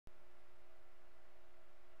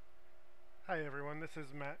Hi everyone, this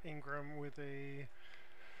is Matt Ingram with a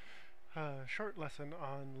short lesson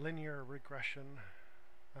on linear regression.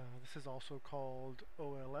 This is also called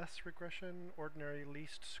OLS regression, ordinary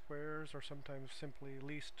least squares, or sometimes simply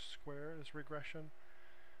least squares regression.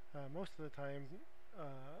 Most of the time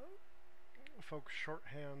folks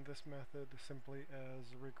shorthand this method simply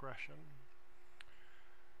as regression.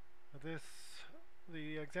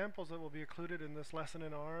 The examples that will be included in this lesson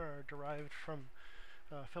in R are derived from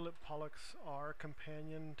Philip Pollock's R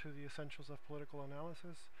Companion to the Essentials of Political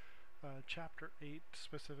Analysis, Chapter 8,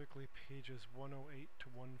 specifically pages 108 to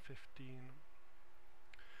 115.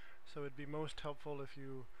 So it'd be most helpful if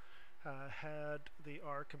you had the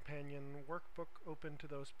R Companion workbook open to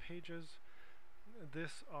those pages.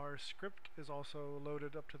 This R script is also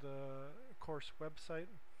loaded up to the course website,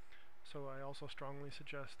 so I also strongly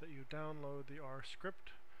suggest that you download the R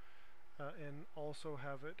script and also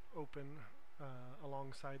have it open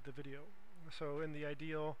alongside the video. So in the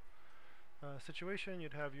ideal situation,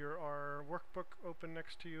 you'd have your R workbook open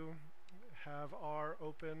next to you, have R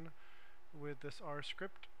open with this R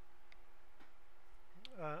script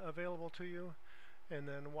available to you, and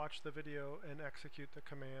then watch the video and execute the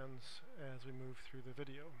commands as we move through the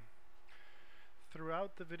video.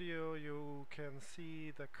 Throughout the video you can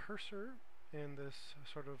see the cursor in this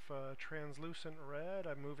sort of translucent red.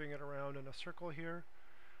 I'm moving it around in a circle here.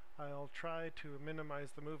 I'll try to minimize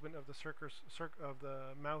the movement of the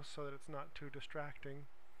mouse so that it's not too distracting.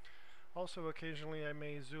 Also, occasionally I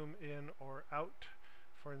may zoom in or out.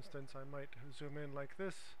 For instance, I might zoom in like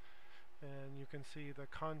this, and you can see the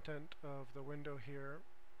content of the window here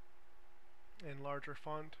in larger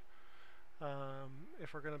font.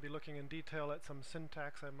 If we're going to be looking in detail at some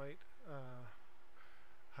syntax, I might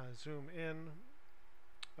zoom in,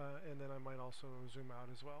 and then I might also zoom out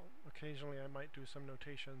as well. Occasionally I might do some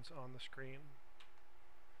notations on the screen.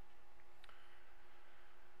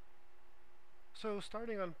 So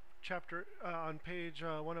starting on page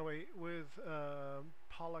 108 with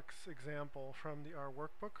Pollock's example from the R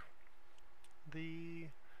workbook, the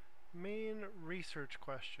main research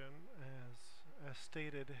question, as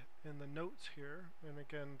stated in the notes here, and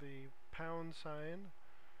again the pound sign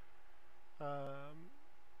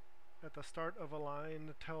at the start of a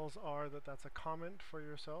line tells R that that's a comment for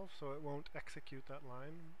yourself, so it won't execute that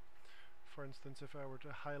line. For instance, if I were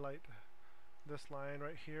to highlight this line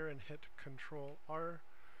right here and hit Control R,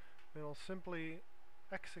 it'll simply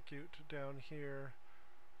execute down here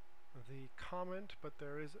the comment, but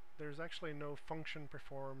there's actually no function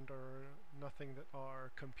performed or nothing that R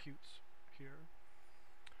computes here.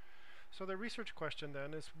 So the research question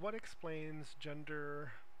then is, what explains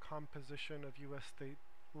gender composition of U.S. state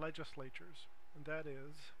legislatures? And that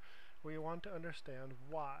is, we want to understand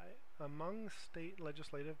why among state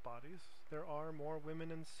legislative bodies there are more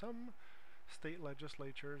women in some state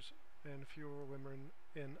legislatures and fewer women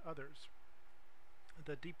in others.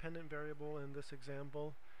 The dependent variable in this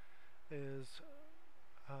example is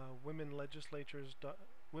women legislators dot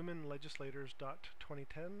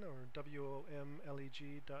 2010, or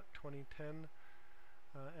WOMLEG dot 2010,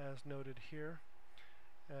 as noted here,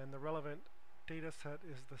 and the relevant data set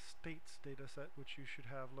is the states data set, which you should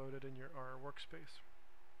have loaded in your R workspace.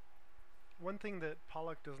 One thing that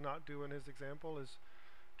Pollock does not do in his example is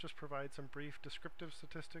just provide some brief descriptive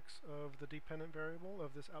statistics of the dependent variable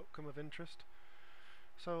of this outcome of interest.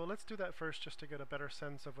 So let's do that first, just to get a better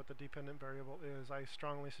sense of what the dependent variable is. I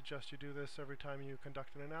strongly suggest you do this every time you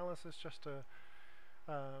conduct an analysis, just to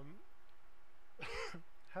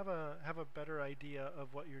have a better idea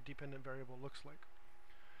of what your dependent variable looks like.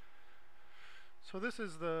 So this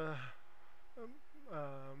is the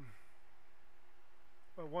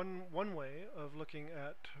one way of looking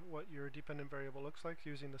at what your dependent variable looks like,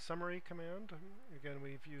 using the summary command. Again,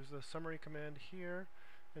 we've used the summary command here,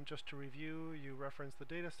 and just to review, you reference the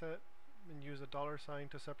data set and use a $sign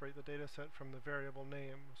to separate the data set from the variable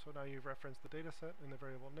name. So now you've referenced the data set and the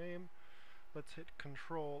variable name. Let's hit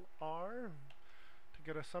Control R to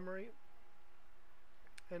get a summary.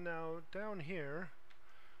 And now down here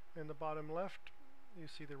in the bottom left, you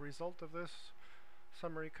see the result of this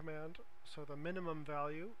summary command. So the minimum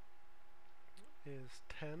value is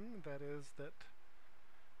 10. That is that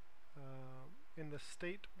in the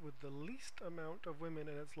state with the least amount of women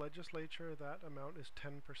in its legislature, that amount is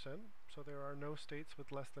 10%. So there are no states with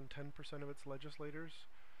less than 10% of its legislators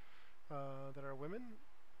that are women.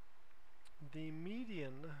 The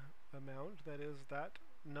median amount, that is that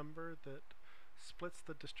number that splits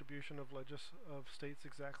the distribution of states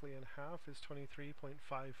exactly in half, is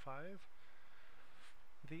 23.55.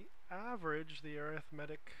 The average, the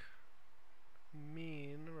arithmetic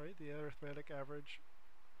mean, right, the arithmetic average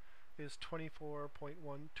is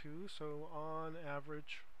 24.12, so on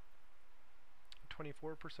average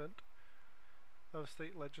 24% of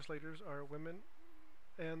state legislators are women,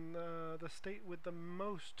 and the state with the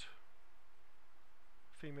most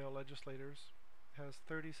female legislators has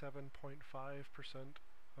 37.5%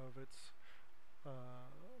 of its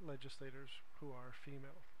legislators who are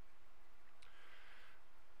female.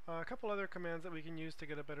 A couple other commands that we can use to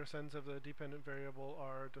get a better sense of the dependent variable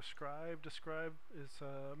are describe. Describe is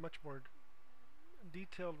a much more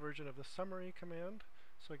detailed version of the summary command.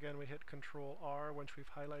 So again, we hit Control R once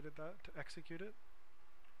we've highlighted that to execute it.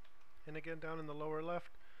 And again, down in the lower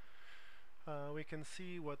left, we can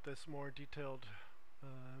see what this more detailed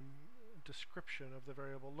description of the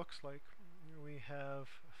variable looks like. We have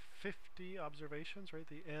 50 observations, right?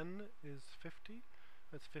 The N is 50.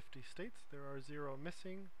 That's 50 states. There are 0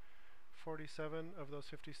 missing. 47 of those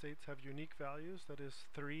 50 states have unique values. That is,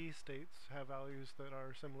 3 states have values that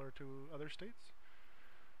are similar to other states.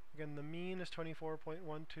 Again, the mean is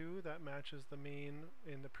 24.12. That matches the mean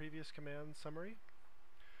in the previous command summary.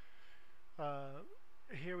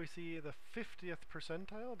 Here we see the 50th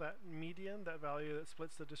percentile, that median, that value that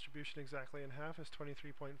splits the distribution exactly in half, is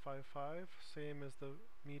 23.55, same as the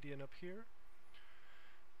median up here.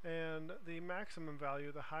 And the maximum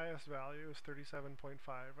value, the highest value, is 37.5,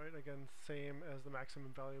 right? Again, same as the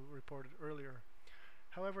maximum value reported earlier.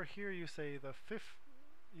 However, here you say the fifth,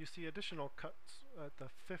 you see additional cuts at the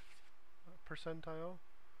 5th percentile,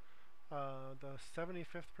 the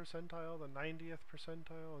 75th percentile, the 90th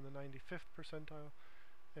percentile, and the 95th percentile.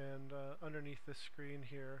 And underneath this screen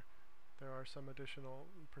here, there are some additional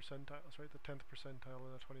percentiles, right? The 10th percentile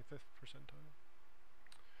and the 25th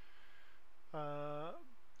percentile.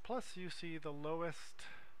 Plus you see the lowest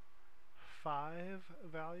 5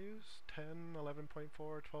 values, 10, 11.4,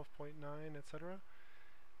 12.9, etc.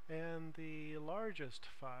 and the largest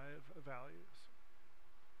 5 values.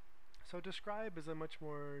 So describe is a much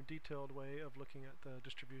more detailed way of looking at the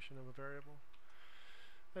distribution of a variable.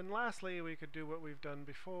 And lastly, we could do what we've done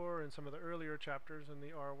before in some of the earlier chapters in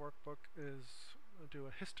the R workbook, is do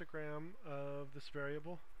a histogram of this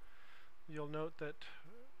variable. You'll note that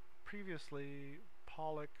previously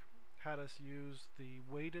Pollock had us use the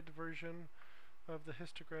weighted version of the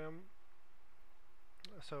histogram.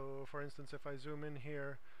 So for instance, if I zoom in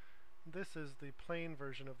here, this is the plain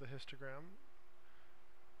version of the histogram.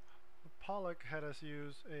 Pollock had us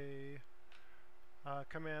use a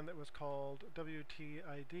command that was called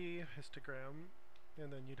WTID histogram,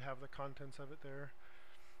 and then you'd have the contents of it there.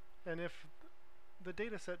 And if the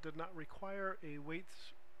data set did not require a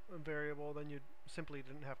weights variable, then you simply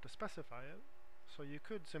didn't have to specify it. So you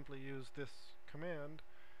could simply use this command.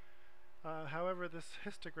 However, this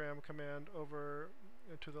histogram command over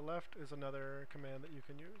to the left is another command that you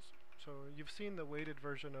can use. So you've seen the weighted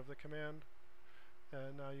version of the command,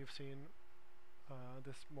 and now you've seen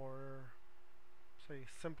this more, say,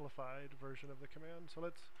 simplified version of the command. So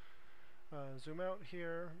let's zoom out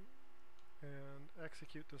here and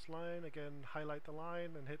execute this line. Again, highlight the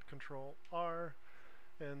line and hit Control R,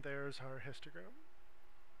 and there's our histogram.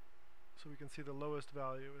 So we can see the lowest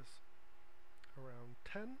value is around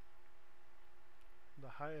 10. The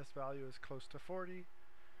highest value is close to 40.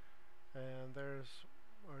 And there's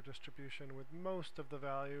our distribution with most of the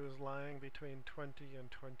values lying between 20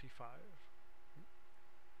 and 25.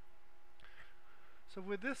 So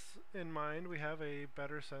with this in mind, we have a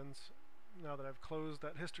better sense, now that I've closed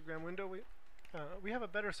that histogram window, we have a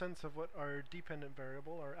better sense of what our dependent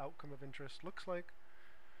variable, our outcome of interest, looks like,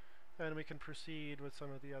 and we can proceed with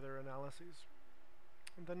some of the other analyses.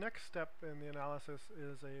 The next step in the analysis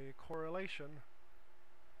is a correlation,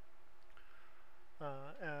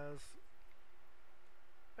 as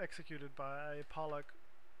executed by Pollock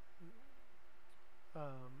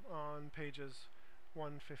on pages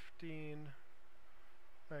 115.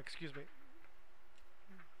 Excuse me,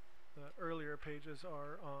 the earlier pages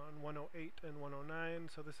are on 108 and 109,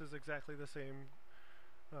 so this is exactly the same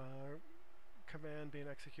command being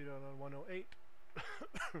executed on 108.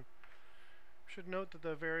 Should note that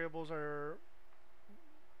the variables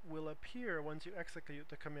will appear once you execute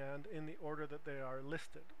the command in the order that they are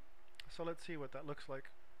listed. So let's see what that looks like.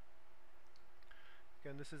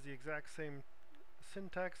 Again, this is the exact same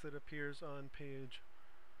syntax that appears on page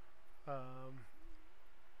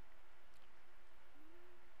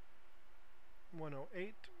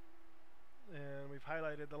 108, and we've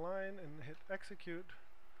highlighted the line and hit execute.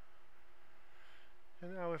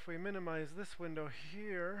 And now if we minimize this window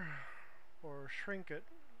here or shrink it,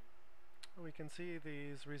 we can see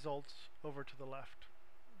these results over to the left.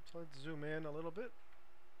 So let's zoom in a little bit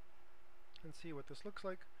and see what this looks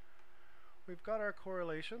like. We've got our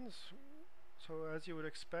correlations. So as you would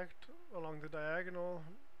expect, along the diagonal,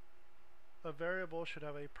 a variable should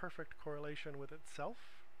have a perfect correlation with itself,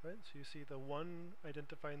 right? So you see the 1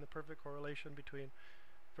 identifying the perfect correlation between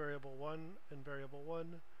variable 1 and variable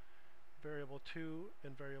 1, variable 2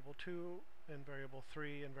 and variable 2, and variable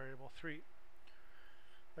 3 and variable 3.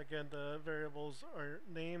 Again, the variables or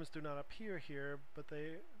names do not appear here, but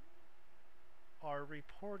they are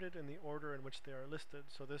reported in the order in which they are listed.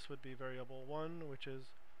 So this would be variable 1, which is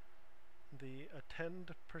the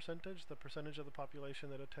attend percentage, the percentage of the population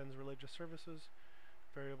that attends religious services.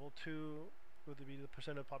 Variable 2 would be the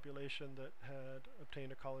percent of population that had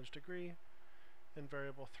obtained a college degree. And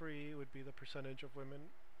variable 3 would be the percentage of women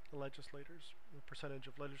legislators, the percentage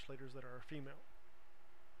of legislators that are female.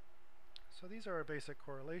 So these are our basic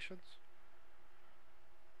correlations.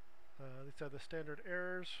 These are the standard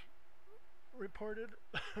errors reported,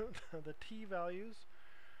 the t-values,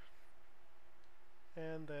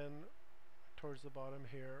 and then towards the bottom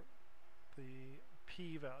here, the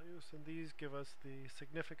p-values. And these give us the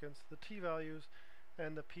significance. The t-values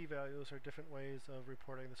and the p-values are different ways of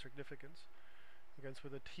reporting the significance. Again, so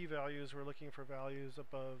with the t-values, we're looking for values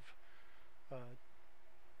above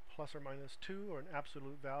plus or minus 2, or an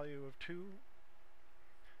absolute value of 2.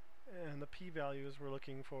 And the p-values, we're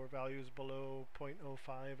looking for values below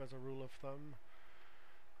 0.05 as a rule of thumb.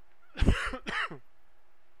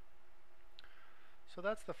 So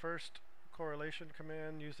that's the first correlation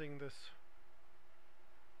command, using this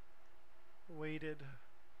weighted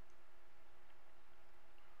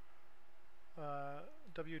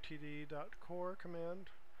wtd.core command.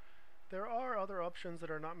 There are other options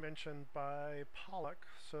that are not mentioned by Pollock,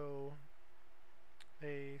 so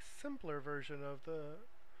a simpler version of the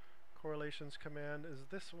correlations command is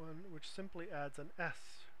this one, which simply adds an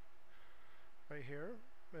S right here.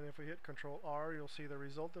 And if we hit Control R, you'll see the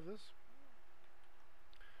result of this.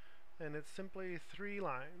 And it's simply 3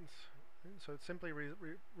 lines. So it simply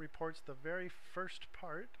reports the very first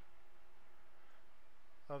part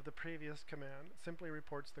of the previous command. It simply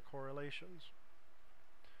reports the correlations.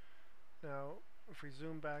 Now, if we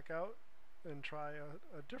zoom back out and try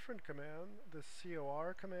a different command, this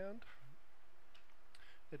COR command,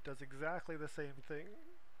 it does exactly the same thing.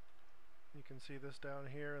 You can see this down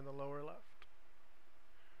here in the lower left.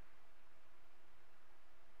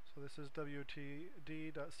 So this is wtd.cors,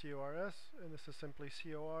 and this is simply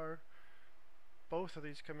COR. Both of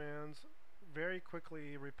these commands very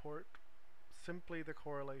quickly report simply the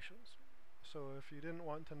correlations. So if you didn't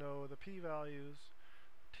want to know the p-values,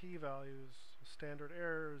 t-values, standard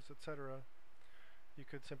errors, etc., you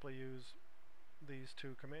could simply use these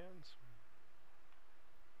 2 commands.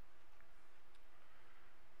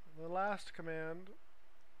 The last command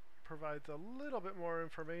provides a little bit more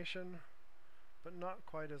information, but not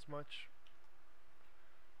quite as much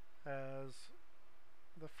as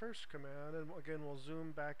the first command. And again, we'll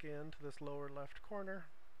zoom back into this lower left corner.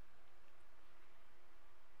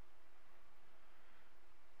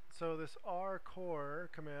 So this rcore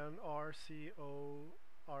command, RCORR,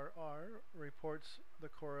 reports the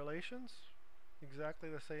correlations, exactly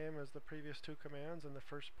the same as the previous 2 commands in the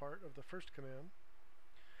first part of the first command.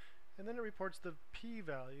 And then it reports the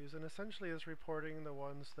p-values, and essentially is reporting the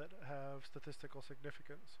ones that have statistical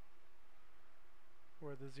significance,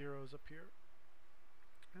 where the zeros appear.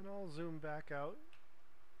 And I'll zoom back out.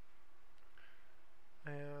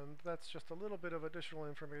 And that's just a little bit of additional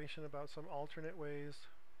information about some alternate ways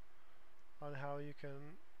on how you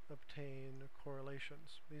can obtain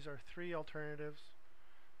correlations. These are 3 alternatives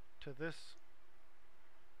to this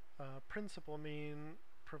principal mean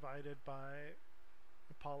provided by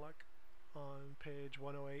Pollock on page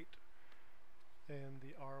 108 in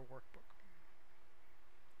the R workbook.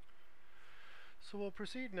 So we'll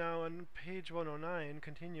proceed now on page 109,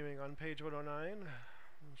 continuing on page 109.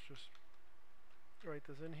 Let's just write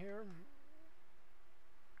this in here.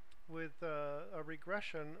 With a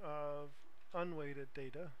regression of unweighted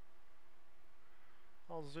data.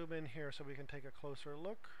 I'll zoom in here so we can take a closer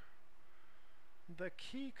look. The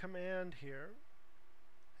key command here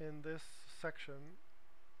in this section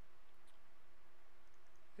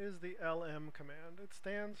is the LM command. It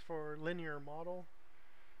stands for linear model.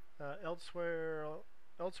 Elsewhere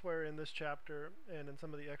in this chapter and in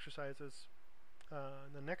some of the exercises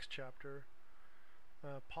in the next chapter,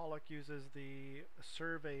 Pollock uses the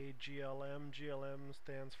survey GLM. GLM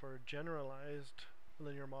stands for generalized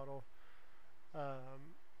linear model.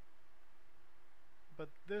 But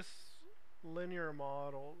this linear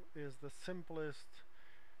model is the simplest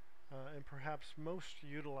and perhaps most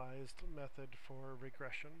utilized method for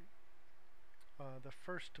regression. The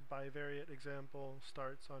first bivariate example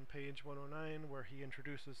starts on page 109 where he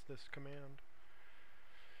introduces this command.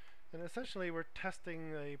 And essentially we're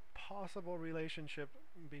testing a possible relationship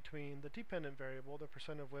between the dependent variable, the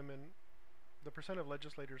percent of women, the percent of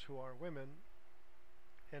legislators who are women,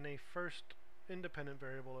 and a first independent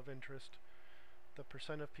variable of interest, the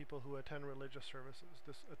percent of people who attend religious services,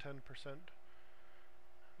 this attend percent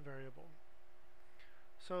variable.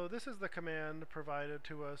 So this is the command provided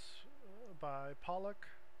to us by Pollock.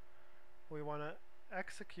 We want to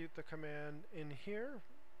execute the command in here,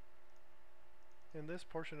 in this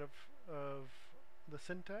portion of the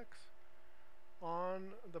syntax,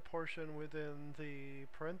 on the portion within the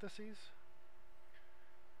parentheses.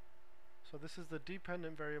 So this is the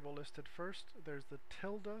dependent variable listed first. There's the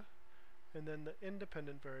tilde, and then the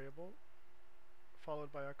independent variable,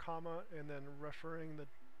 followed by a comma, and then referring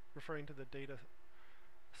to the data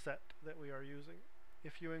set that we are using.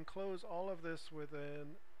 If you enclose all of this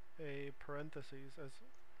within a parentheses, as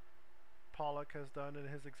Pollock has done in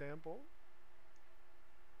his example,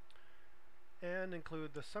 and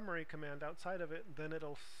include the summary command outside of it, then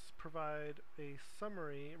it'll provide a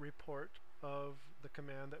summary report of the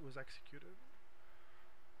command that was executed.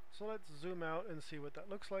 So let's zoom out and see what that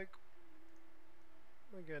looks like.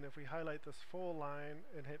 Again, if we highlight this full line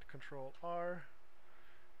and hit Control R,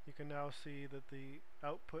 you can now see that the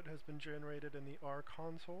output has been generated in the R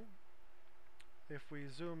console. If we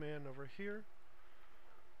zoom in over here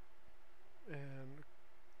and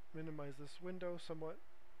minimize this window somewhat,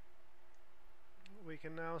 we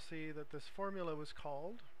can now see that this formula was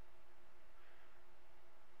called,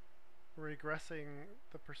 regressing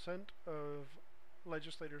the percent of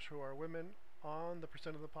legislators who are women on the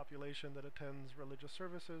percent of the population that attends religious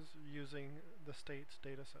services using the state's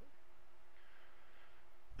data set.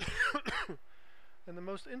 And the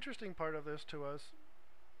most interesting part of this to us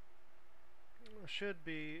should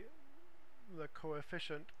be the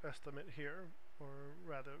coefficient estimate here, or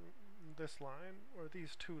rather this line, or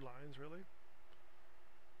these two lines really.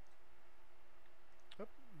 Oop.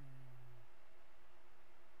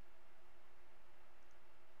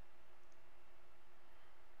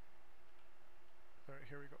 Alright,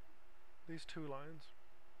 here we go. These two lines.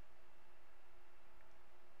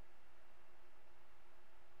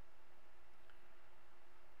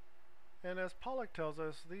 And as Pollock tells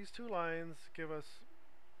us, these two lines give us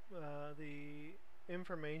the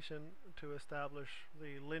information to establish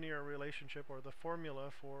the linear relationship, or the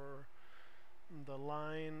formula for the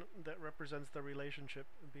line that represents the relationship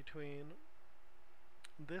between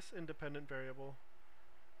this independent variable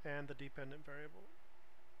and the dependent variable.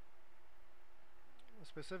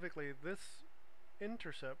 Specifically, this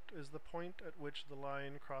intercept is the point at which the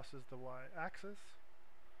line crosses the y-axis.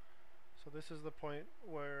 So this is the point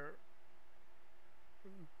where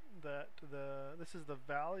this is the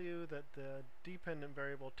value that the dependent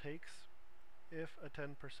variable takes if a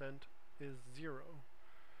 10% is 0.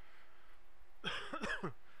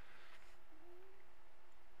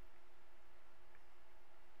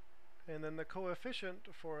 And then the coefficient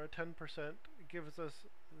for a 10% gives us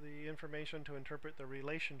the information to interpret the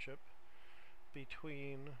relationship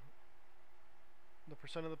between the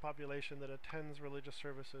percent of the population that attends religious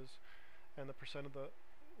services and the percent of the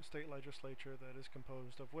state legislature that is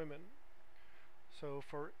composed of women. So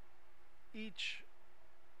for each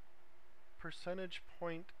percentage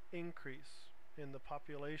point increase in the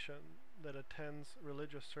population that attends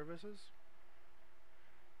religious services,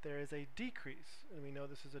 there is a decrease, and we know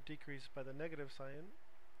this is a decrease by the negative sign,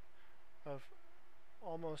 of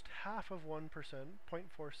almost half of 1%,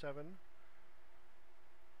 0.47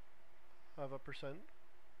 of a percent,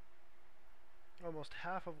 almost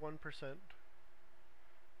half of 1%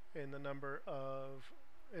 in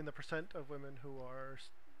the percent of women who are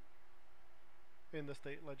in the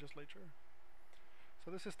state legislature.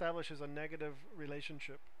 So this establishes a negative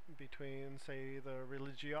relationship between, say, the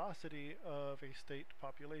religiosity of a state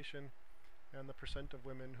population and the percent of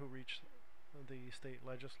women who reach the state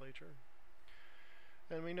legislature.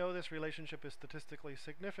 And we know this relationship is statistically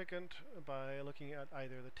significant by looking at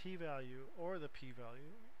either the t-value or the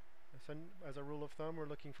p-value. As a rule of thumb, we're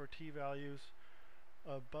looking for t-values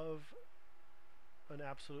above an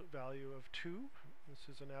absolute value of 2. This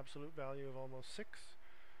is an absolute value of almost 6.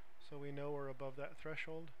 So we know we're above that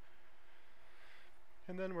threshold.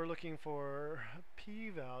 And then we're looking for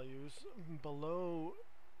p-values below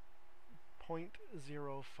 0.05,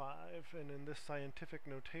 and in this scientific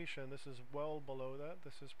notation this is well below that.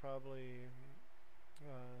 This is probably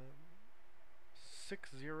 6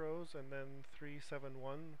 zeros and then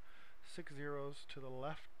 371, 6 zeros to the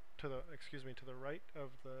left, to the right of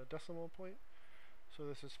the decimal point. So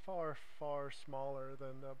this is far, far smaller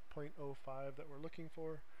than the 0.05 that we're looking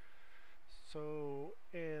for. So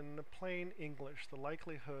in plain English, the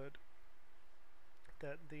likelihood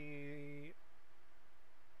that the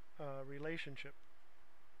relationship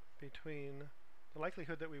between the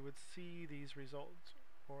likelihood that we would see these results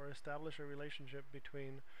or establish a relationship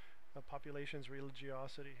between a population's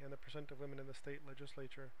religiosity and the percent of women in the state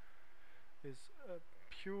legislature is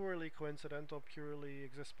purely coincidental, purely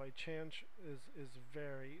exists by chance, is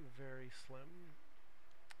very, very slim.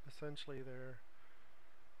 Essentially,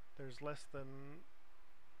 there's less than,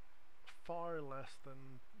 far less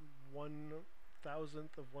than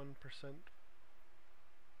 1,000th of 1%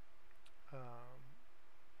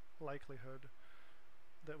 likelihood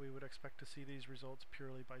that we would expect to see these results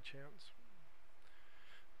purely by chance.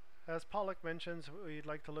 As Pollock mentions, we'd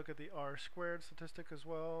like to look at the R squared statistic as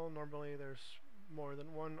well. Normally there's more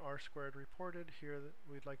than one R squared reported. Here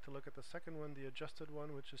we'd like to look at the second one, the adjusted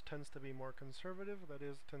one, which tends to be more conservative, that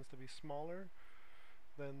is, tends to be smaller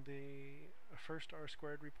than the first R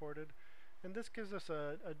squared reported. And this gives us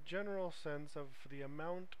a general sense of the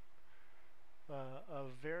amount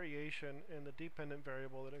of variation in the dependent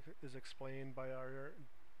variable that is explained by our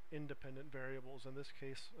independent variables, in this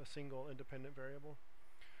case a single independent variable.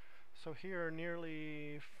 So here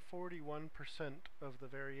nearly 41% of the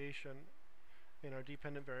variation in our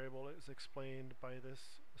dependent variable is explained by this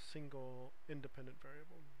single independent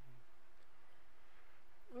variable.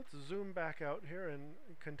 Let's zoom back out here and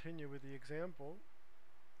continue with the example.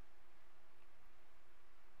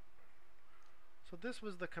 So this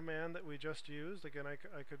was the command that we just used. Again,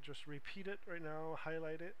 I could just repeat it right now,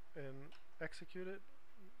 highlight it, and execute it.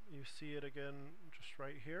 You see it again just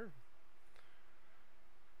right here.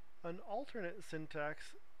 An alternate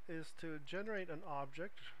syntax is to generate an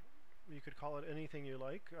object. You could call it anything you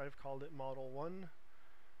like. I've called it model 1.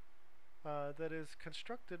 That is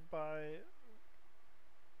constructed by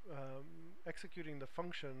executing the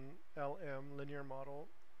function lm, linear model,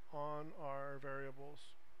 on our variables.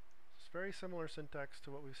 It's very similar syntax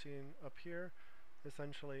to what we've seen up here.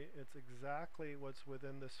 Essentially, it's exactly what's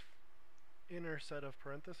within this inner set of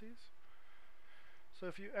parentheses. So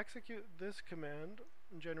if you execute this command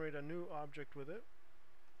and generate a new object with it,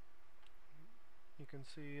 you can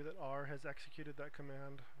see that R has executed that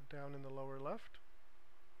command down in the lower left.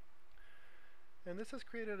 And this has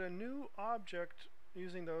created a new object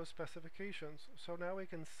using those specifications. So now we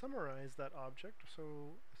can summarize that object.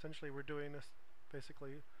 So essentially we're doing this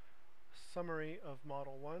basically summary of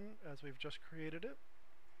model 1 as we've just created it.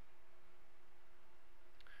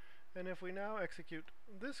 And if we now execute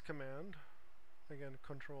this command, again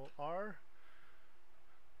Control R,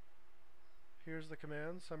 here's the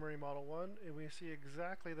command, summary model 1, and we see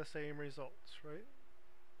exactly the same results, right?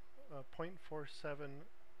 0.47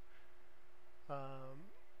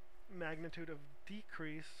 magnitude of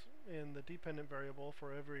decrease in the dependent variable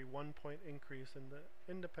for every 1 point increase in the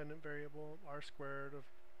independent variable, R squared of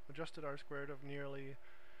adjusted R squared of nearly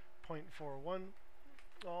 0.41,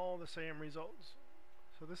 all the same results.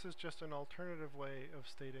 So this is just an alternative way of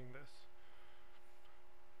stating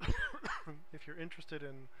this. If you're interested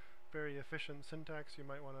in very efficient syntax, you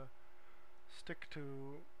might want to stick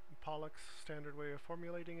to Pollock's standard way of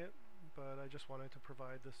formulating it, but I just wanted to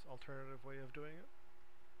provide this alternative way of doing it.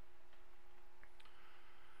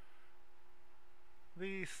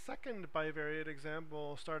 The second bivariate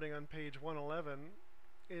example, starting on page 111,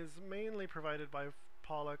 is mainly provided by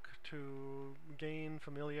Pollock to gain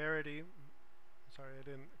familiarity. Sorry, I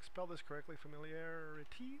didn't spell this correctly,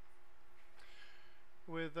 familiarity,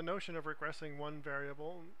 with the notion of regressing one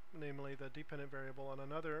variable, namely the dependent variable, on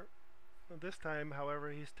another. This time,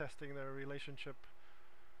 however, he's testing the relationship,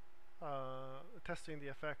 testing the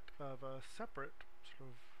effect of a separate sort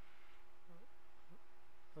of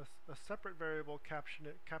a separate variable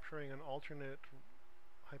capturing an alternate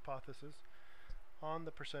hypothesis on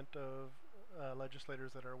the percent of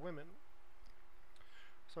legislators that are women.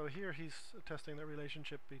 So here he's testing the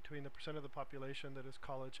relationship between the percent of the population that is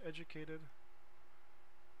college educated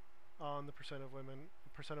on the percent of women,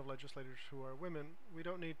 percent of legislators who are women. We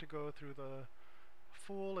don't need to go through the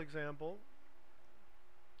full example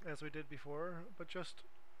as we did before, but just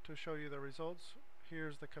to show you the results,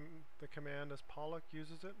 here's the command as Pollock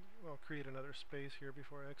uses it. I'll create another space here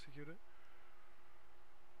before I execute it.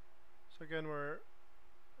 So again,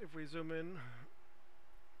 if we zoom in,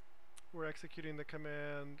 we're executing the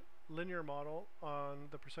command linear model on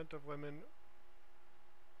the percent of women,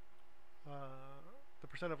 the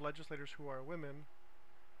percent of legislators who are women,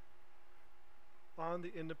 on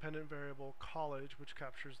the independent variable college, which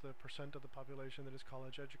captures the percent of the population that is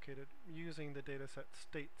college educated, using the dataset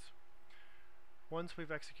states. Once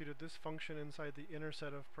we've executed this function inside the inner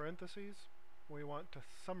set of parentheses, we want to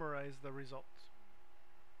summarize the results.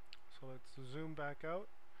 So let's zoom back out,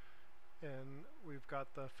 and we've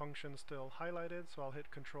got the function still highlighted, so I'll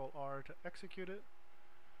hit Control R to execute it.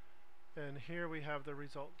 And here we have the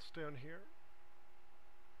results down here.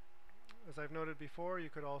 As I've noted before, you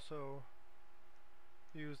could also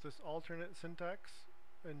use this alternate syntax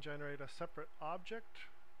and generate a separate object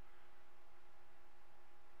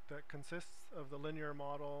that consists of the linear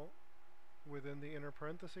model within the inner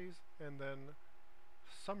parentheses, and then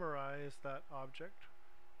summarize that object.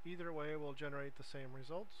 Either way will generate the same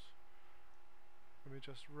results. Let me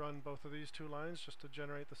just run both of these two lines just to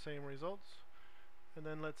generate the same results, and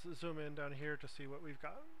then let's zoom in down here to see what we've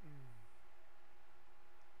got.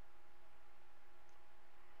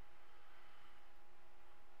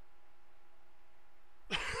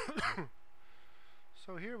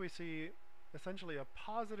 So here we see essentially a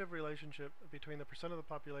positive relationship between the percent of the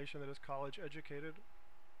population that is college educated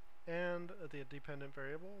and the dependent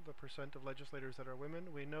variable, the percent of legislators that are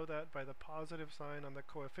women. We know that by the positive sign on the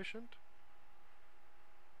coefficient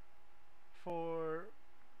for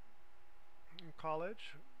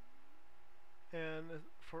college, and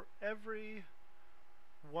for every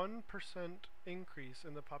 1% increase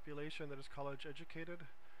in the population that is college educated,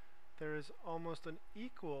 there is almost an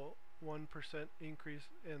equal 1% increase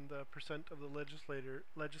in the percent of the legislature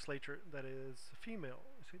that is female.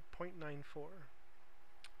 You see, 0.94.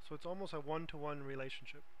 So it's almost a one-to-one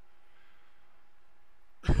relationship.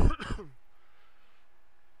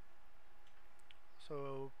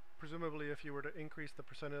 So presumably if you were to increase the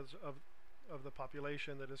percentage of the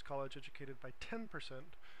population that is college educated by 10%,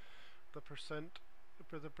 the percent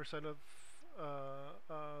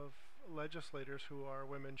of legislators who are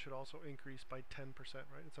women should also increase by 10%,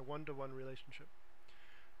 right? It's a one-to-one relationship.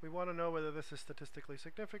 We want to know whether this is statistically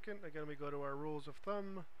significant. Again, we go to our rules of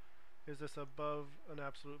thumb. Is this above an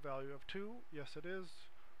absolute value of 2? Yes, it is.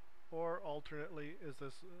 Or alternately, is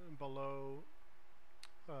this below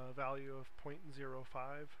a value of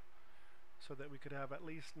 0.05, so that we could have at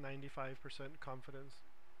least 95% confidence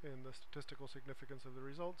in the statistical significance of the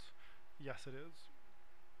results? Yes, it is.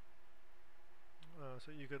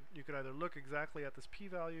 So you could either look exactly at this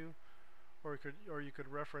p-value, or you could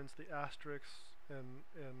reference the asterisks and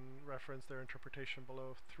reference their interpretation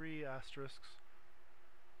below. 3 asterisks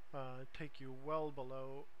take you well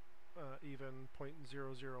below even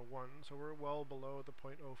 0.001, so we're well below the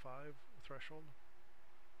 0.05 threshold.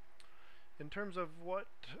 In terms of what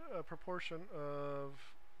proportion of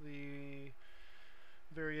the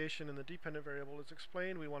variation in the dependent variable is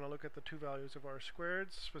explained, we want to look at the two values of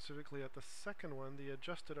R-squareds, specifically at the second one, the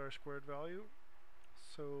adjusted R-squared value.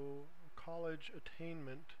 So college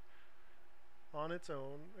attainment on its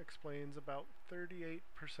own explains about 38%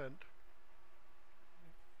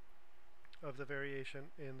 of the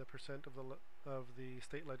variation in the percent of the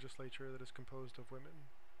state legislature that is composed of women.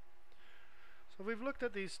 So we've looked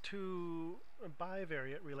at these two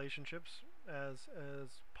bivariate relationships as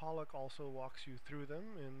Pollock also walks you through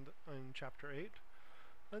them in chapter 8.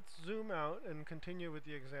 Let's zoom out and continue with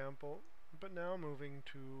the example, but now moving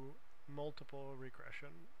to multiple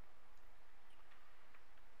regression.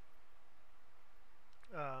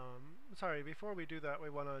 Sorry, before we do that, we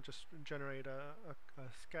want to just generate a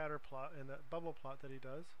scatter plot and that bubble plot that he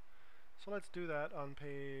does. So let's do that on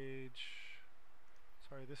page,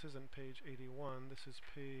 sorry, this isn't page 81, this is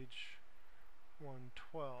page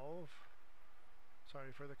 112.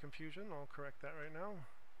 Sorry for the confusion, I'll correct that right now.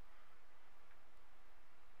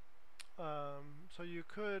 So you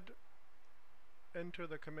could enter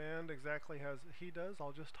the command exactly as he does.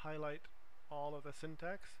 I'll just highlight all of the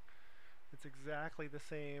syntax. It's exactly the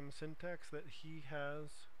same syntax that he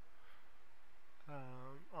has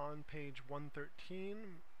on page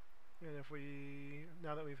 113. And if we,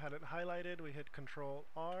 now that we've had it highlighted, we hit Control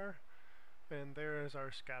R, and there is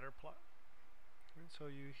our scatter plot. And so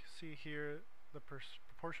you see here the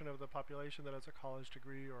proportion of the population that has a college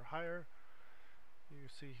degree or higher. You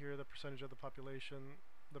see here the percentage of the population,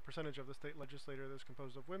 the percentage of the state legislature that's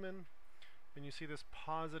composed of women, and you see this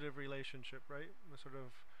positive relationship, right? The sort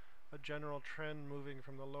of a general trend moving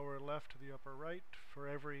from the lower left to the upper right. For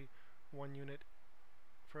every unit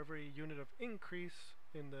of increase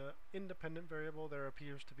in the independent variable, there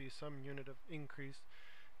appears to be some unit of increase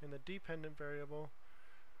in the dependent variable.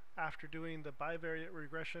 After doing the bivariate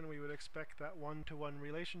regression, we would expect that one-to-one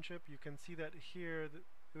relationship. You can see that here.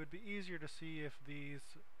 It would be easier to see if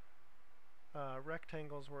these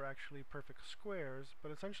rectangles were actually perfect squares,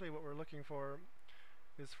 but essentially what we're looking for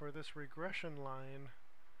is for this regression line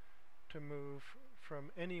to move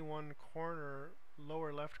from any one corner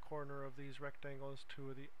lower left corner of these rectangles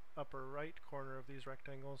to the upper right corner of these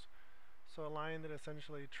rectangles. So a line that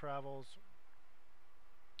essentially travels,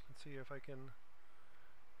 let's see if I can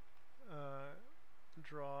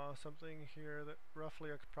draw something here that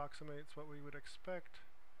roughly approximates what we would expect.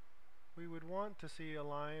 We would want to see a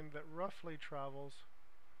line that roughly travels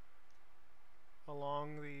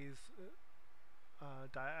along these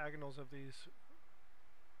diagonals of these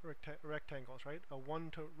rectangles, right? A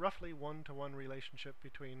roughly one-to-one relationship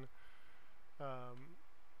between the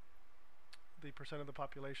percent of the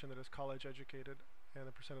population that is college educated and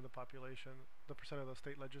the percent of the population, the percent of the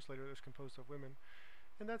state legislature that is composed of women.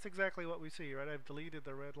 And that's exactly what we see, right? I've deleted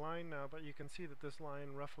the red line now, but you can see that this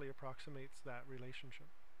line roughly approximates that relationship.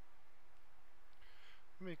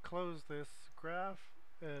 Let me close this graph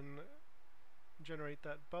and generate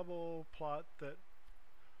that bubble plot that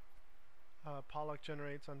Pollock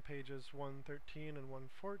generates on pages 113 and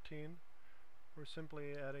 114. We're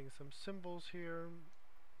simply adding some symbols here.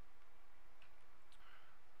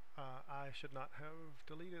 I should not have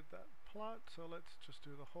deleted that plot, so let's just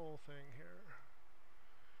do the whole thing here.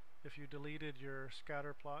 If you deleted your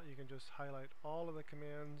scatter plot, you can just highlight all of the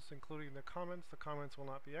commands, including the comments. The comments will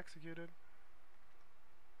not be executed.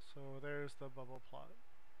 So there's the bubble plot.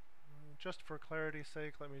 Just for clarity's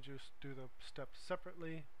sake, let me just do the steps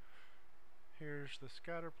separately. Here's the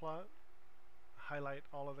scatter plot. Highlight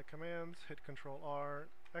all of the commands, hit Control R,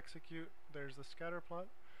 execute. There's the scatter plot.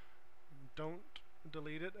 Don't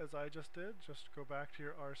delete it as I just did. Just go back to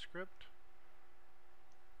your R script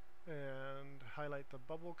and highlight the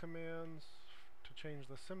bubble commands to change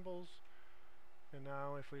the symbols. And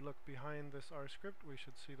now if we look behind this R script, we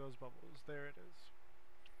should see those bubbles. There it is.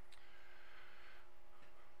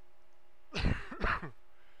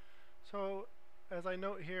 So as I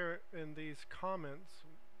note here in these comments,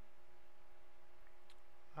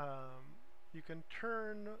 you can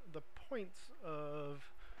turn the points of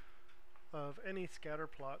any scatter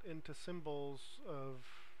plot into symbols of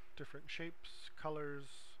different shapes, colors,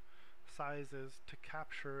 sizes to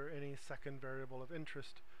capture any second variable of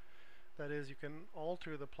interest. That is, you can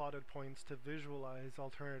alter the plotted points to visualize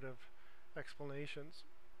alternative explanations.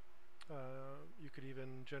 You could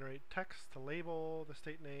even generate text to label the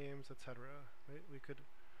state names, etc. Right? We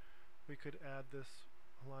could add this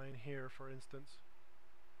line here, for instance,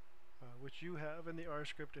 which you have in the R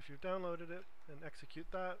script if you've downloaded it, and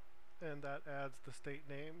execute that, and that adds the state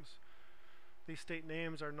names. These state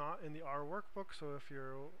names are not in the R workbook, so if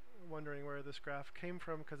you're wondering where this graph came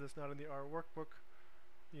from because it's not in the R workbook,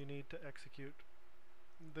 you need to execute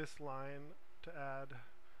this line to add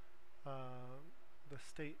the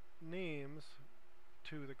state names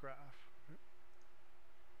to the graph.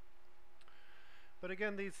 But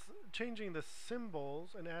again, changing the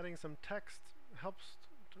symbols and adding some text helps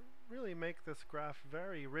to really make this graph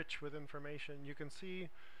very rich with information. You can see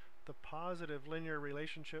the positive linear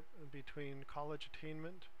relationship between college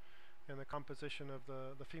attainment and the composition of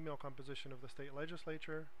the female composition of the state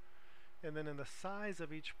legislature. And then in the size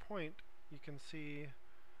of each point, you can see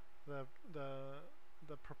the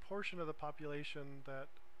proportion of the population that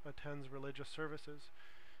attends religious services.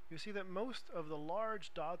 You see that most of the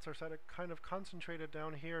large dots are kind of concentrated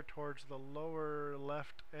down here towards the lower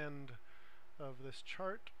left end of this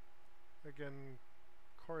chart. Again,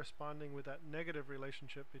 corresponding with that negative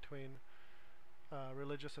relationship between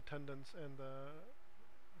religious attendance and the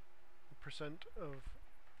percent of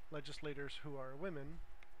legislators who are women.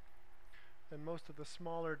 And most of the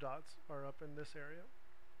smaller dots are up in this area.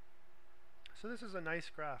 So this is a nice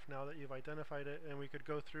graph now that you've identified it, and we could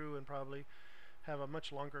go through and probably have a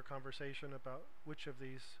much longer conversation about which of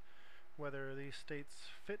these, whether these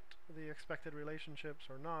states fit the expected relationships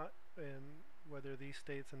or not, and whether these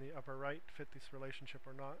states in the upper right fit this relationship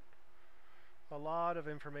or not. A lot of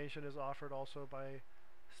information is offered also by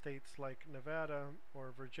states like Nevada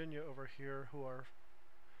or Virginia over here, who are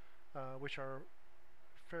which are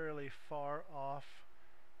fairly far off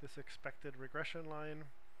this expected regression line,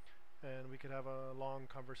 and we could have a long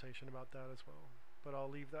conversation about that as well, but I'll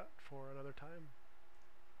leave that for another time.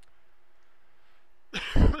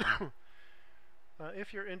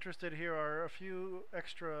 If you're interested, here are a few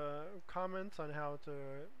extra comments on how to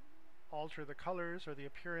alter the colors or the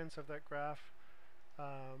appearance of that graph.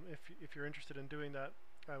 If you're interested in doing that,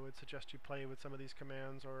 I would suggest you play with some of these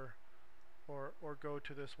commands or go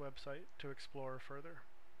to this website to explore further.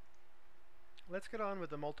 Let's get on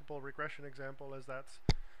with the multiple regression example, as that's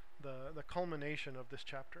the culmination of this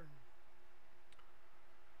chapter.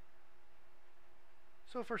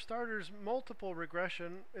 So for starters, multiple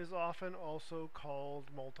regression is often also called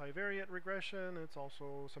multivariate regression. It's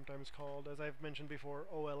also sometimes called, as I've mentioned before,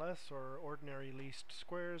 OLS, or ordinary least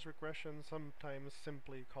squares regression, sometimes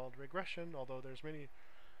simply called regression, although there's many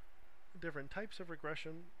different types of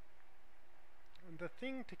regression. And the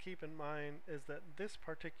thing to keep in mind is that this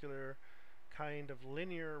particular kind of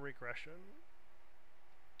linear regression,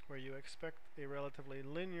 where you expect a relatively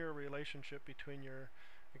linear relationship between your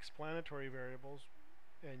explanatory variables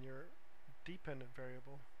and your dependent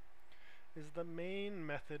variable, is the main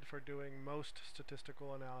method for doing most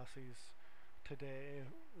statistical analyses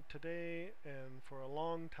today and for a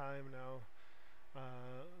long time now.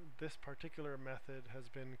 This particular method has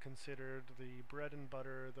been considered the bread and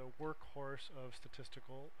butter, the workhorse of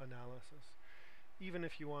statistical analysis. Even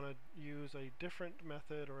if you want to use a different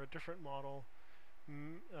method or a different model,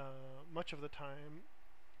 much of the time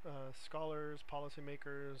scholars,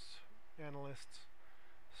 policymakers, analysts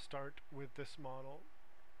start with this model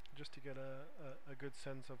just to get a good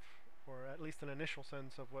sense of, or at least an initial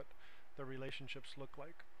sense of, what the relationships look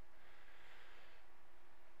like.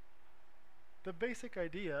 The basic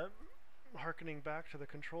idea, harkening back to the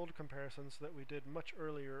controlled comparisons that we did much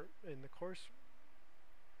earlier in the course,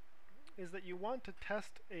 is that you want to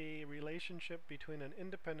test a relationship between an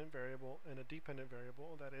independent variable and a dependent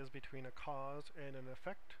variable, that is, between a cause and an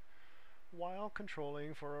effect, while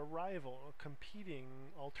controlling for a rival, a competing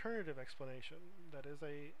alternative explanation, that is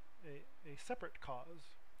a separate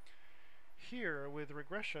cause. Here, with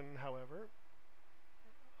regression, however,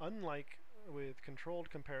 unlike with controlled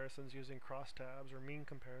comparisons using crosstabs or mean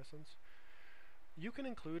comparisons, you can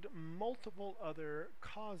include multiple other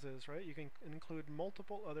causes, right? You can include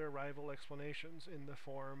multiple other rival explanations in the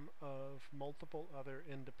form of multiple other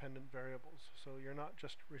independent variables. So you're not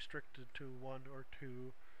just restricted to one or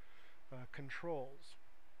two controls.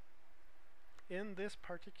 In this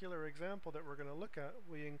particular example that we're going to look at,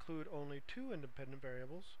 we include only two independent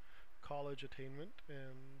variables, college attainment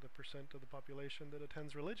and the percent of the population that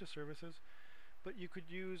attends religious services, but you could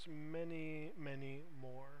use many, many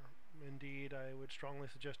more. Indeed, I would strongly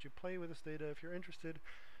suggest you play with this data if you're interested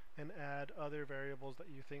and add other variables that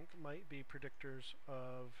you think might be predictors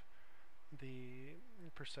of the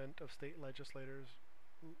percent of state legislators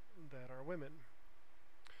that are women.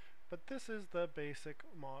 But this is the basic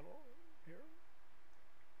model here.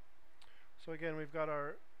 So again, we've got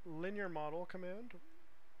our linear model command.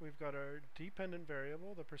 We've got our dependent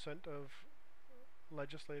variable, the percent of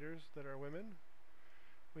legislators that are women.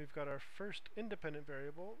 We've got our first independent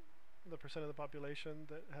variable, the percent of the population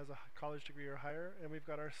that has a college degree or higher. And we've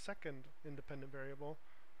got our second independent variable,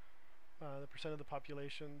 the percent of the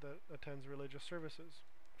population that attends religious services.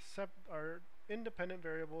 Our independent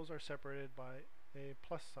variables are separated by a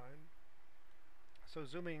plus sign. So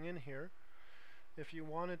zooming in here, if you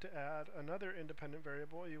wanted to add another independent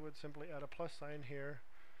variable, you would simply add a plus sign here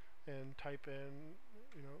and type in,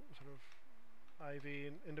 sort of IV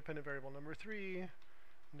independent variable number 3,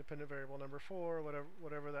 independent variable number 4,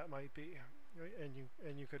 whatever that might be, right?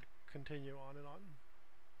 And you could continue on and on.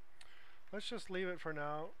 Let's just leave it for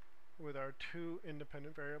now with our two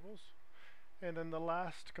independent variables. And then the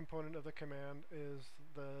last component of the command is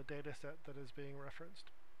the data set that is being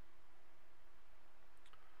referenced.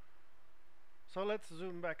 So let's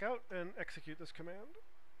zoom back out and execute this command.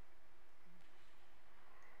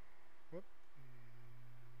 Whoop.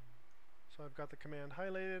 So I've got the command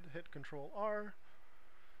highlighted, hit Control R,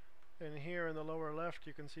 and here in the lower left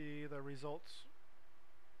you can see the results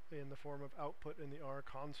in the form of output in the R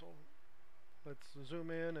console. Let's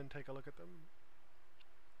zoom in and take a look at them.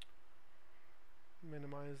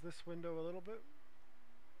 Minimize this window a little bit.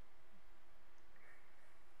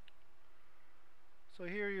 So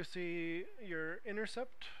here you see your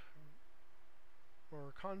intercept,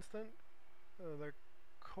 or constant, the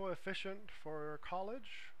coefficient for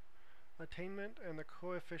college attainment, and the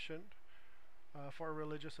coefficient for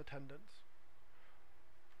religious attendance.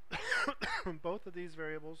 Both of these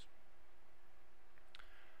variables,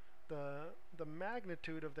 the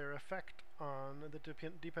magnitude of their effect on the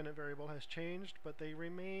dependent variable has changed, but they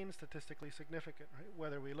remain statistically significant, right?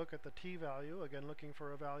 Whether we look at the t-value, again looking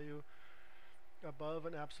for a value above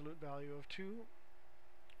an absolute value of 2,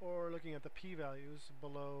 or looking at the p-values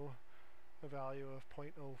below a value of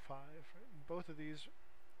 0.05. Right? Both of these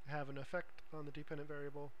have an effect on the dependent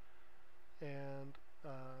variable, and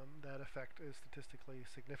that effect is statistically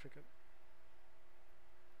significant.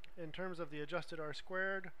 In terms of the adjusted R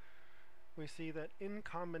squared, we see that in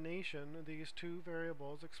combination these two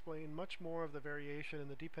variables explain much more of the variation in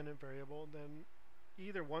the dependent variable than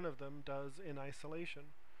either one of them does in isolation.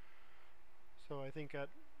 So I think at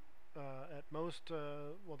At most,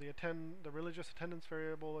 well, the religious attendance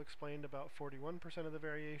variable explained about 41% of the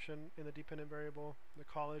variation in the dependent variable. The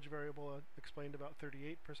college variable explained about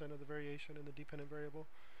 38% of the variation in the dependent variable.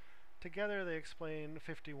 Together, they explain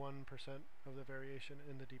 51% of the variation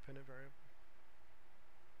in the dependent variable.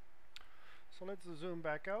 So let's zoom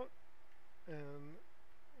back out and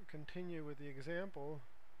continue with the example.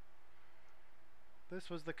 This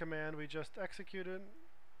was the command we just executed.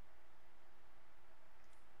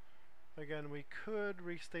 Again, we could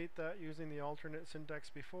restate that using the alternate syntax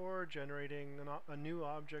before, generating a new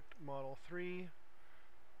object, model 3,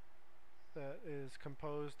 that is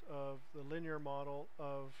composed of the linear model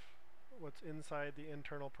of what's inside the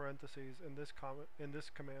internal parentheses in this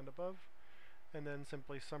command above, and then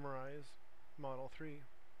simply summarize model 3.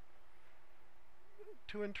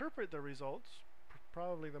 To interpret the results,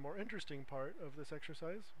 probably the more interesting part of this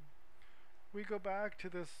exercise, we go back to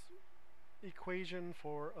this equation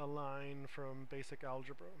for a line from basic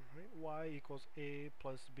algebra, right? Y equals a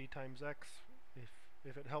plus b times x.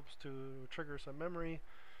 If it helps to trigger some memory,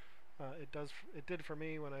 it did for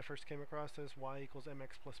me when I first came across this. Y equals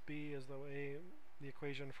mx plus b is the way the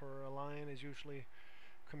equation for a line is usually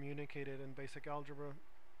communicated in basic algebra.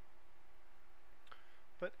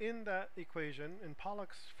 But in that equation, in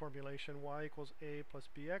Pollak's formulation, y equals a plus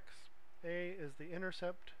bx, a is the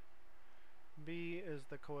intercept, b is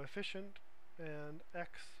the coefficient, and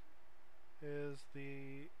x is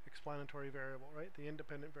the explanatory variable, right? The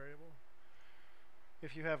independent variable.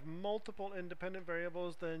 If you have multiple independent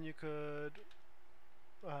variables, then you could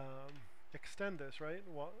extend this, right?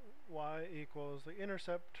 Y equals the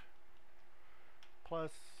intercept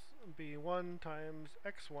plus b1 times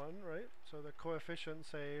x1, right? So the coefficient,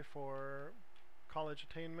 say, for college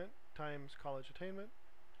attainment times college attainment,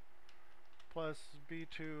 plus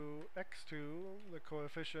b2 x2, the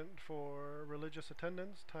coefficient for religious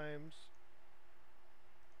attendance, times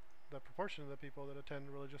the proportion of the people that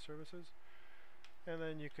attend religious services. And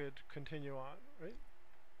then you could continue on, right?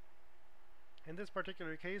 In this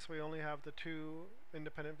particular case, we only have the two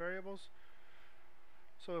independent variables.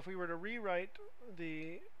 So if we were to rewrite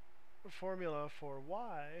the formula for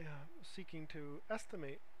y, seeking to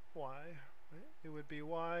estimate y, right, it would be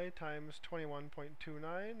y times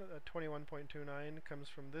 21.29. 21.29 comes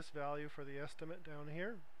from this value for the estimate down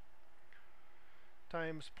here,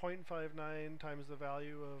 times 0.59 times the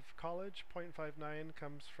value of college. 0.59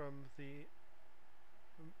 comes from the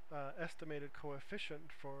estimated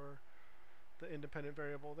coefficient for the independent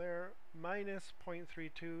variable there, minus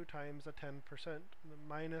 0.32 times a 10%. The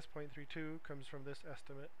minus 0.32 comes from this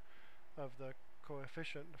estimate of the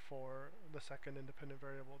coefficient for the second independent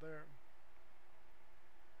variable there.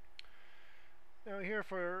 Now here,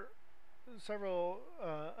 for several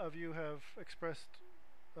of you have expressed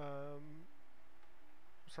some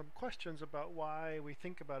questions about why we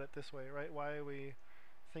think about it this way, right? Why we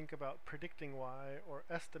think about predicting y or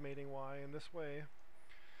estimating y in this way.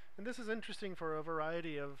 And this is interesting for a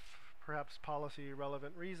variety of perhaps policy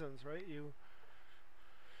relevant reasons, right?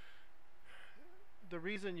 The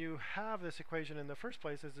reason you have this equation in the first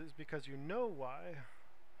place is because you know y.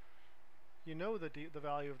 You know the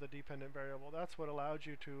value of the dependent variable. That's what allowed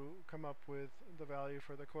you to come up with the value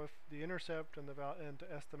for the intercept and to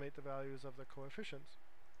estimate the values of the coefficients.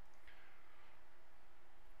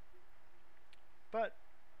 But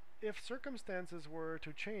if circumstances were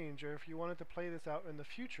to change, or if you wanted to play this out in the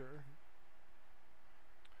future,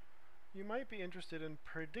 you might be interested in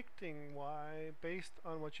predicting y based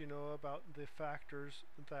on what you know about the factors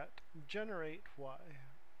that generate y.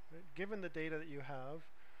 Right? Given the data that you have,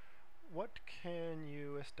 what can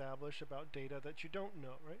you establish about data that you don't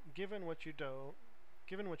know, right? Given what you know,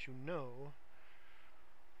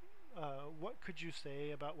 what could you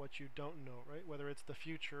say about what you don't know, right? Whether it's the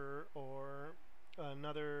future or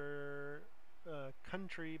another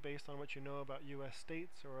country based on what you know about US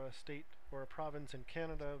states, or a state or a province in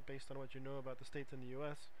Canada based on what you know about the states in the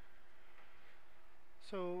US.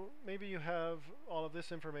 So maybe you have all of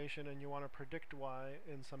this information and you want to predict y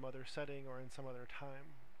in some other setting or in some other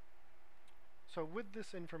time. So with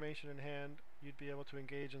this information in hand, you'd be able to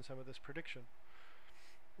engage in some of this prediction.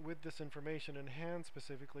 With this information in hand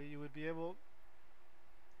specifically, you would be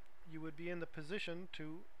in the position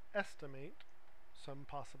to estimate some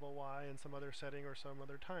possible y in some other setting or some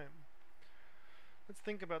other time. Let's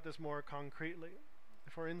think about this more concretely.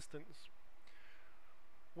 For instance,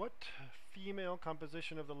 what female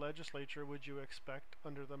composition of the legislature would you expect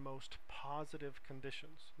under the most positive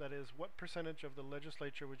conditions? That is, what percentage of the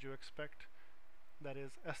legislature would you expect, that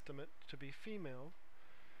is, estimate, to be female?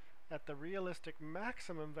 at the realistic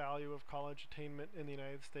maximum value of college attainment in the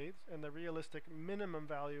United States and the realistic minimum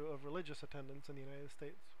value of religious attendance in the United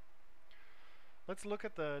States. Let's look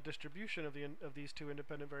at the distribution of these two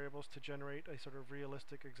independent variables to generate a sort of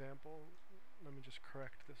realistic example. Let me just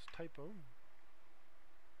correct this typo.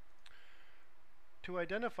 To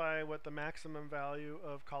identify what the maximum value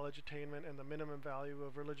of college attainment and the minimum value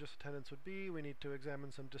of religious attendance would be, we need to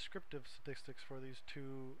examine some descriptive statistics for these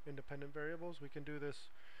two independent variables. We can do this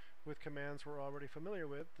with commands we're already familiar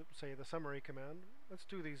with, say the summary command. Let's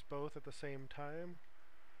do these both at the same time.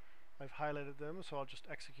 I've highlighted them, so I'll just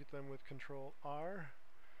execute them with Control R.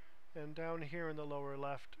 And down here in the lower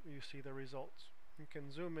left, you see the results. You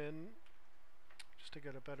can zoom in just to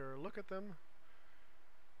get a better look at them.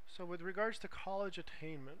 So with regards to college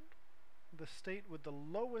attainment, the state with the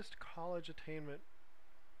lowest college attainment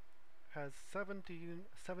has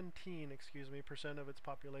 17% of its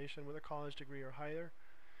population with a college degree or higher.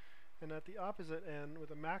 And at the opposite end,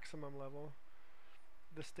 with a maximum level,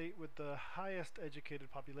 the state with the highest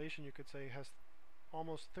educated population, you could say, has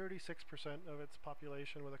almost 36% of its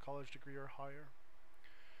population with a college degree or higher.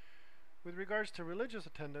 With regards to religious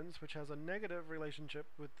attendance, which has a negative relationship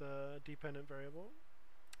with the dependent variable,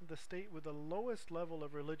 the state with the lowest level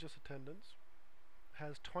of religious attendance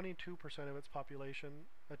has 22% of its population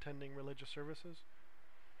attending religious services,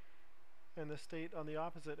 and the state on the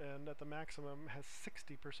opposite end at the maximum has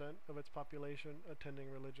 60% of its population attending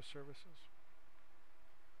religious services.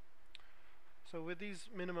 So with these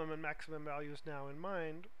minimum and maximum values now in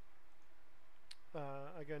mind,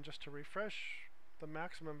 again, just to refresh, the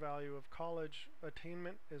maximum value of college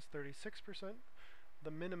attainment is 36%. The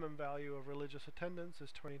minimum value of religious attendance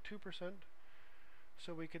is 22%.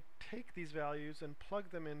 So we could take these values and plug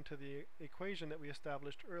them into the equation that we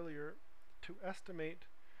established earlier to estimate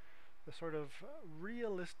the sort of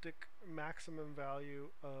realistic maximum value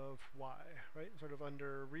of y, right? Sort of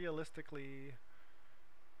under realistically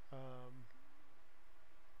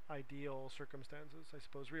ideal circumstances. I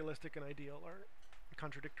suppose realistic and ideal are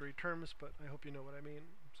contradictory terms, but I hope you know what I mean.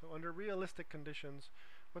 So under realistic conditions,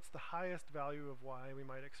 what's the highest value of y we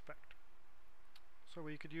might expect? So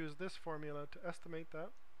we could use this formula to estimate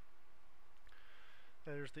that.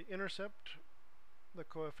 There's the intercept, the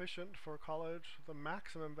coefficient for college, the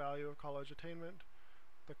maximum value of college attainment,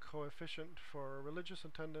 the coefficient for religious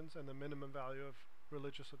attendance, and the minimum value of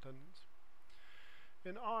religious attendance.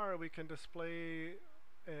 In R, we can display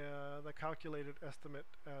the calculated estimate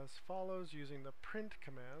as follows using the print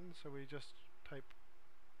command. So we just type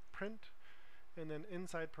print, and then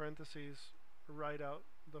inside parentheses write out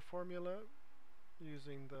the formula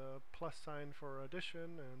using the plus sign for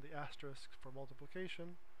addition and the asterisk for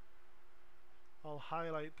multiplication. I'll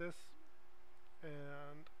highlight this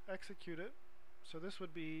and execute it. So this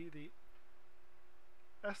would be the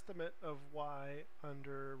estimate of y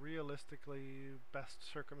under realistically best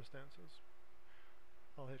circumstances.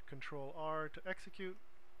 I'll hit Control R to execute,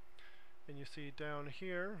 and you see down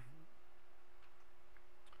here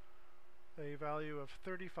a value of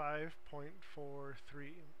 35.43.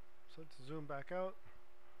 So let's zoom back out.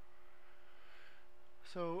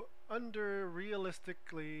 So under the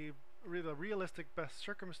realistic best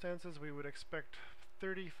circumstances, we would expect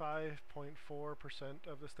 35.4%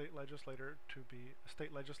 of the state legislature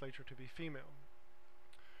to be female.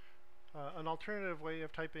 An alternative way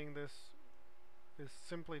of typing this is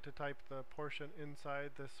simply to type the portion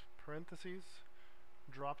inside this parentheses,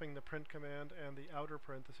 dropping the print command and the outer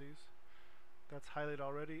parentheses. That's highlighted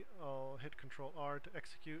already. I'll hit Control R to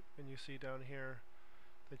execute, and you see down here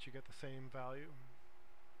that you get the same value.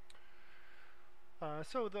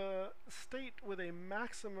 So the state with a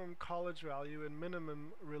maximum college value and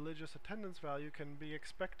minimum religious attendance value can be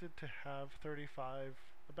expected to have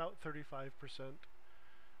about 35%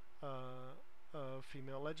 of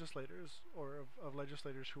female legislators, or of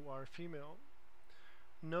legislators who are female.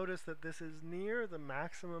 Notice that this is near the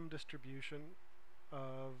maximum distribution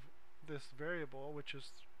of this variable, which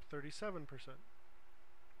is 37%.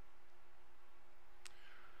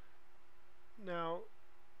 Now,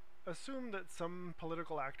 assume that some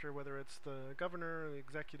political actor, whether it's the governor, the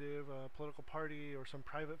executive, a political party, or some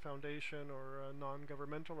private foundation or a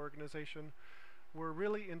non-governmental organization, were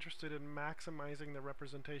really interested in maximizing the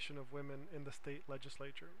representation of women in the state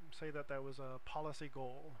legislature. Say that that was a policy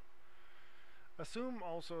goal. Assume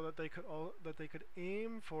also that they could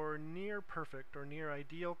aim for near perfect or near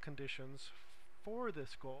ideal conditions for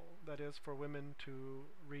this goal, that is, for women to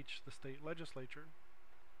reach the state legislature.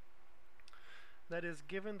 That is,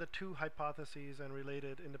 given the two hypotheses and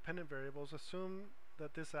related independent variables, assume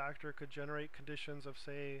that this actor could generate conditions of,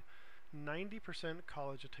 say, 90%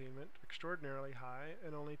 college attainment, extraordinarily high,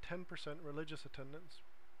 and only 10% religious attendance,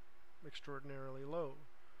 extraordinarily low.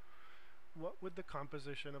 What would the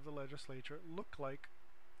composition of the legislature look like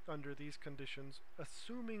under these conditions,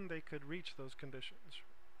 assuming they could reach those conditions?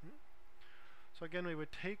 So again, we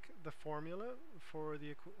would take the formula for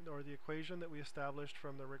the equation that we established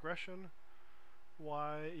from the regression.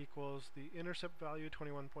 Y equals the intercept value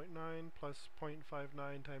 21.9 plus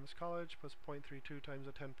 0.59 times college plus 0.32 times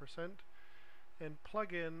a 10%, and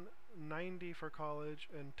plug in 90 for college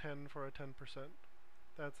and 10 for a 10%.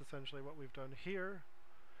 That's essentially what we've done here.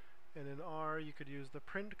 And in R, you could use the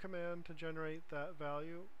print command to generate that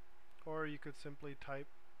value, or you could simply type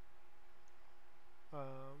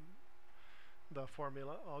the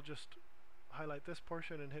formula. I'll just highlight this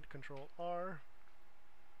portion and hit Control R,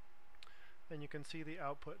 and you can see the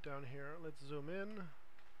output down here. Let's zoom in.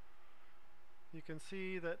 You can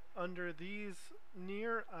see that under these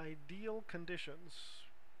near ideal conditions,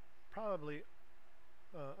 probably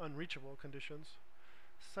unreachable conditions,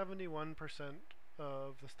 71%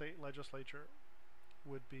 of the state legislature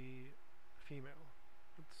would be female.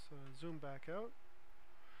 Let's zoom back out.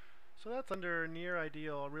 So that's under near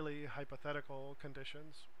ideal, really hypothetical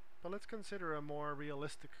conditions. But let's consider a more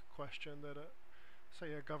realistic question that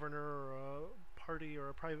say a governor or a party or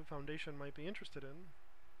a private foundation might be interested in.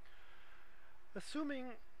 Assuming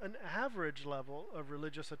an average level of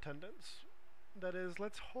religious attendance, that is,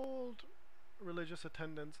 let's hold religious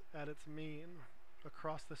attendance at its mean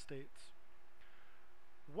across the states.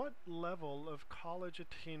 What level of college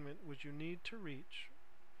attainment would you need to reach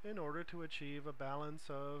in order to achieve a balance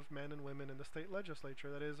of men and women in the state legislature?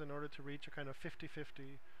 That is, in order to reach a kind of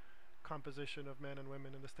 50-50 composition of men and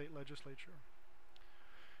women in the state legislature.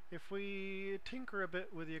 If we tinker a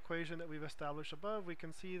bit with the equation that we've established above, we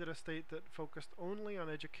can see that a state that focused only on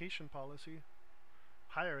education policy,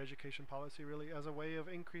 higher education policy really, as a way of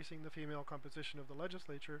increasing the female composition of the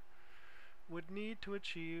legislature, would need to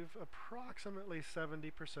achieve approximately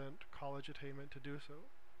 70% college attainment to do so.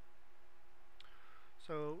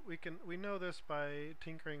 So we know this by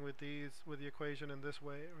tinkering with the equation in this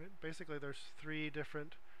way. Right? Basically, there's three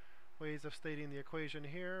different ways of stating the equation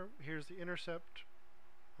here. Here's the intercept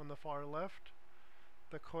on the far left,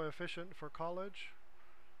 the coefficient for college,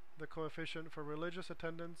 the coefficient for religious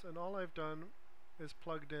attendance, and all I've done is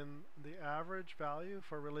plugged in the average value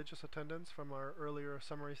for religious attendance from our earlier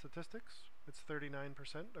summary statistics. It's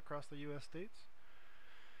 39% across the US states.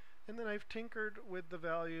 And then I've tinkered with the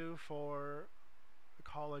value for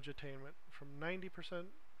college attainment from 90%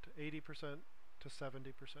 to 80% to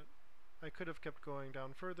 70%. I could have kept going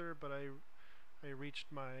down further, but I reached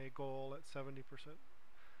my goal at 70%.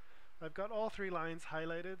 I've got all three lines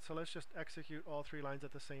highlighted, so let's just execute all three lines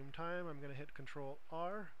at the same time. I'm going to hit Control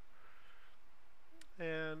R,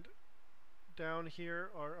 and down here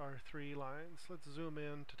are our three lines. Let's zoom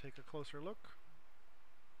in to take a closer look.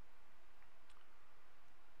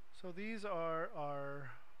 So these are our,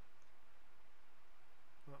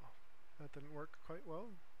 well, that didn't work quite well,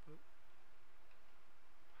 but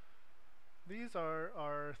these are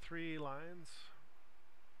our three lines.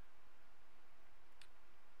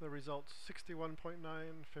 The results 61.9,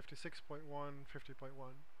 56.1, 50.1.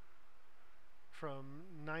 From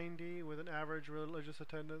 90 with an average religious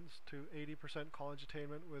attendance to 80% college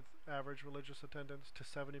attainment with average religious attendance to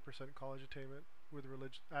 70% college attainment with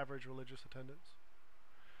average religious attendance.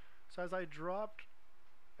 So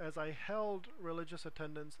as I held religious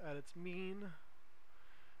attendance at its mean,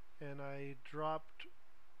 and I dropped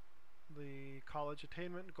the college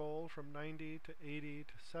attainment goal from 90 to 80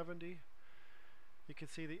 to 70, you can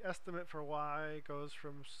see the estimate for Y goes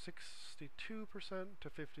from 62% to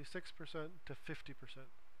 56% to 50%.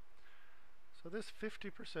 So this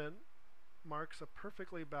 50% marks a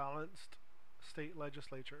perfectly balanced state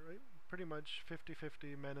legislature, right? Pretty much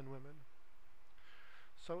 50-50 men and women.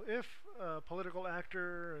 So if a political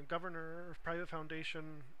actor, a governor, a private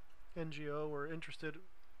foundation, NGO were interested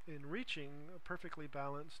in reaching a perfectly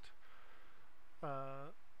balanced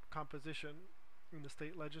composition in the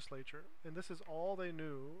state legislature, and this is all they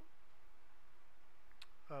knew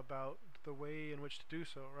about the way in which to do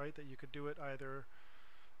so, right? That you could do it either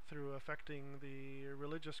through affecting the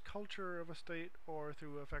religious culture of a state or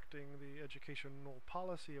through affecting the educational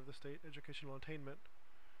policy of the state, educational attainment.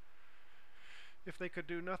 If they could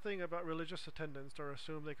do nothing about religious attendance or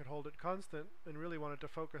assume they could hold it constant and really wanted to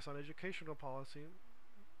focus on educational policy,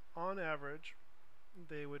 on average,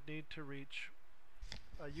 they would need to reach,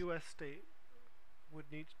 a US state would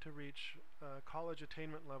need to reach a college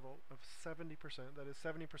attainment level of 70%. That is,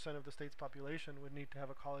 70% of the state's population would need to have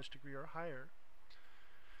a college degree or higher.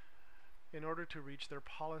 in order to reach their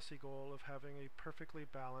policy goal of having a perfectly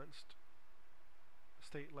balanced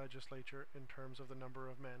state legislature in terms of the number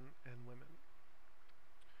of men and women.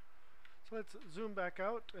 So let's zoom back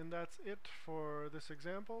out, and that's it for this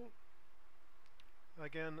example.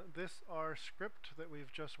 Again, this R script that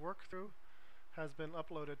we've just worked through has been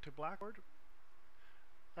uploaded to Blackboard.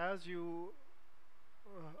 As you,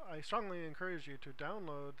 I strongly encourage you to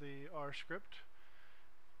download the R script,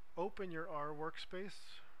 open your R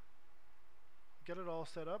workspace, get it all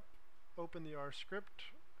set up, open the R script,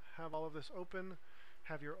 have all of this open,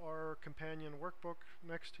 have your R companion workbook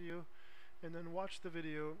next to you, and then watch the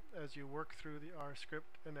video as you work through the R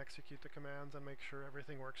script and execute the commands and make sure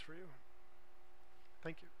everything works for you.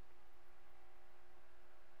 Thank you.